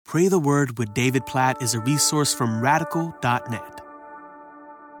Pray the Word with David Platt is a resource from radical.net.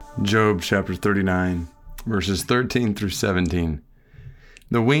 Job chapter 39, verses 13 through 17.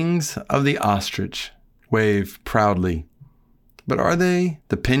 The wings of the ostrich wave proudly, but are they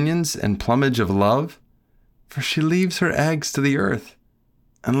the pinions and plumage of love? For she leaves her eggs to the earth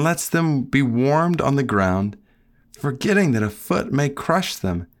and lets them be warmed on the ground, forgetting that a foot may crush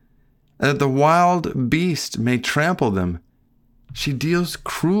them, and that the wild beast may trample them. She deals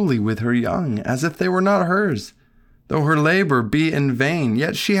cruelly with her young, as if they were not hers. Though her labor be in vain,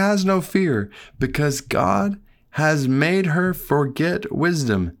 yet she has no fear, because God has made her forget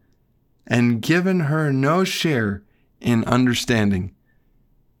wisdom and given her no share in understanding.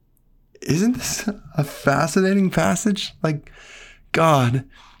 Isn't this a fascinating passage? Like God,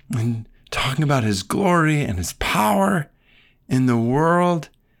 when talking about his glory and his power in the world,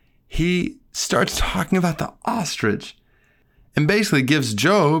 he starts talking about the ostrich and basically gives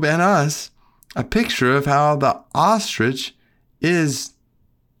Job and us a picture of how the ostrich is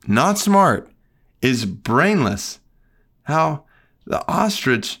not smart, is brainless, how the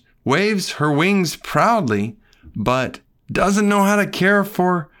ostrich waves her wings proudly, but doesn't know how to care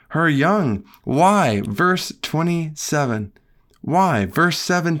for her young. Why? Verse 27. Why? Verse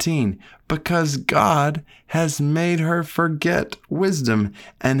 17. Because God has made her forget wisdom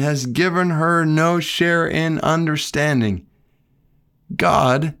and has given her no share in understanding.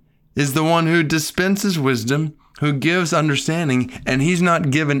 God is the one who dispenses wisdom, who gives understanding, and he's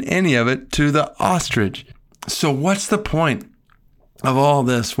not given any of it to the ostrich. So what's the point of all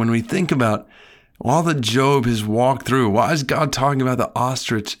this when we think about all that Job has walked through? Why is God talking about the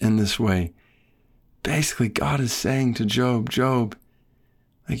ostrich in this way? Basically, God is saying to Job,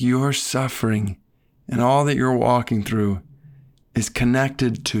 like your suffering and all that you're walking through is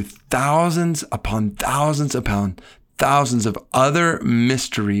connected to thousands upon thousands upon thousands of other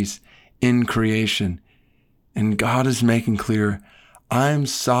mysteries in creation. And God is making clear, I'm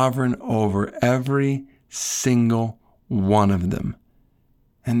sovereign over every single one of them.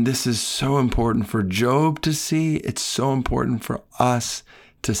 And this is so important for Job to see. It's so important for us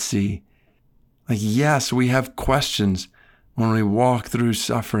to see. Like, yes, we have questions when we walk through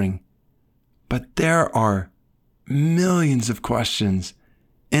suffering, but there are millions of questions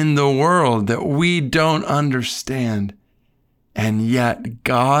in the world that we don't understand. And yet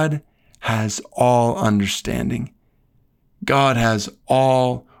God has all understanding. God has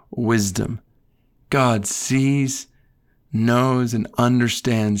all wisdom. God sees, knows, and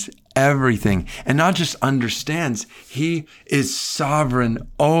understands everything. And not just understands, he is sovereign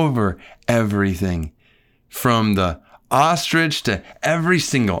over everything. From the ostrich to every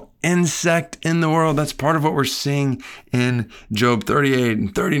single insect in the world. That's part of what we're seeing in Job 38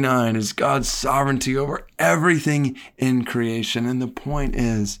 and 39 is God's sovereignty over everything in creation. And the point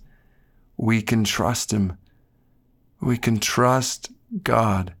is, we can trust him. We can trust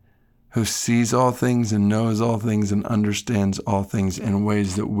God, who sees all things and knows all things and understands all things in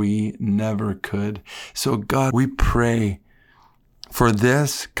ways that we never could. So God, we pray for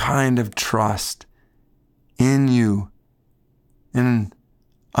this kind of trust in you, and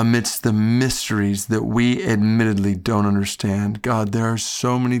amidst the mysteries that we admittedly don't understand. God, there are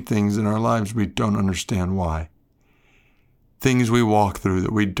so many things in our lives we don't understand why. Things we walk through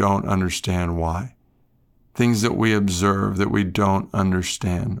that we don't understand why. Things that we observe that we don't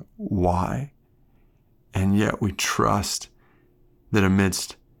understand why. And yet we trust that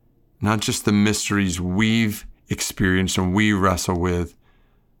amidst not just the mysteries we've experienced and we wrestle with,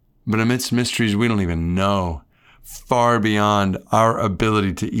 but amidst mysteries we don't even know, far beyond our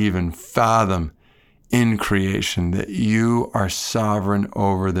ability to even fathom in creation, that you are sovereign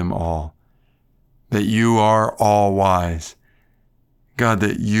over them all, that you are all wise. God,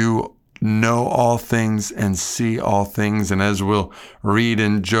 that you know all things and see all things, and as we'll read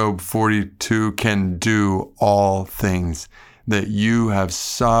in Job 42, can do all things, that you have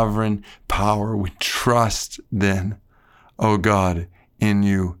sovereign power. We trust then, oh God, in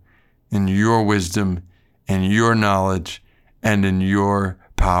you, in your wisdom, in your knowledge, and in your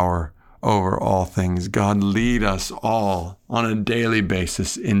power over all things. God, lead us all on a daily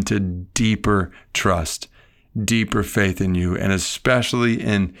basis into deeper trust, deeper faith in you, and especially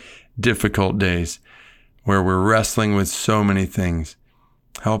in difficult days where we're wrestling with so many things.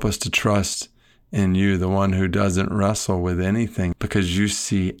 Help us to trust in you, the one who doesn't wrestle with anything, because you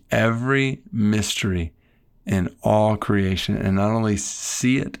see every mystery in all creation, and not only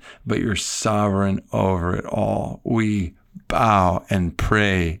see it, but you're sovereign over it all. We bow and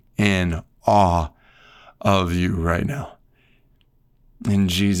pray in awe of you right now. In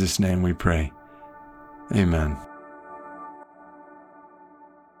Jesus' name we pray. Amen.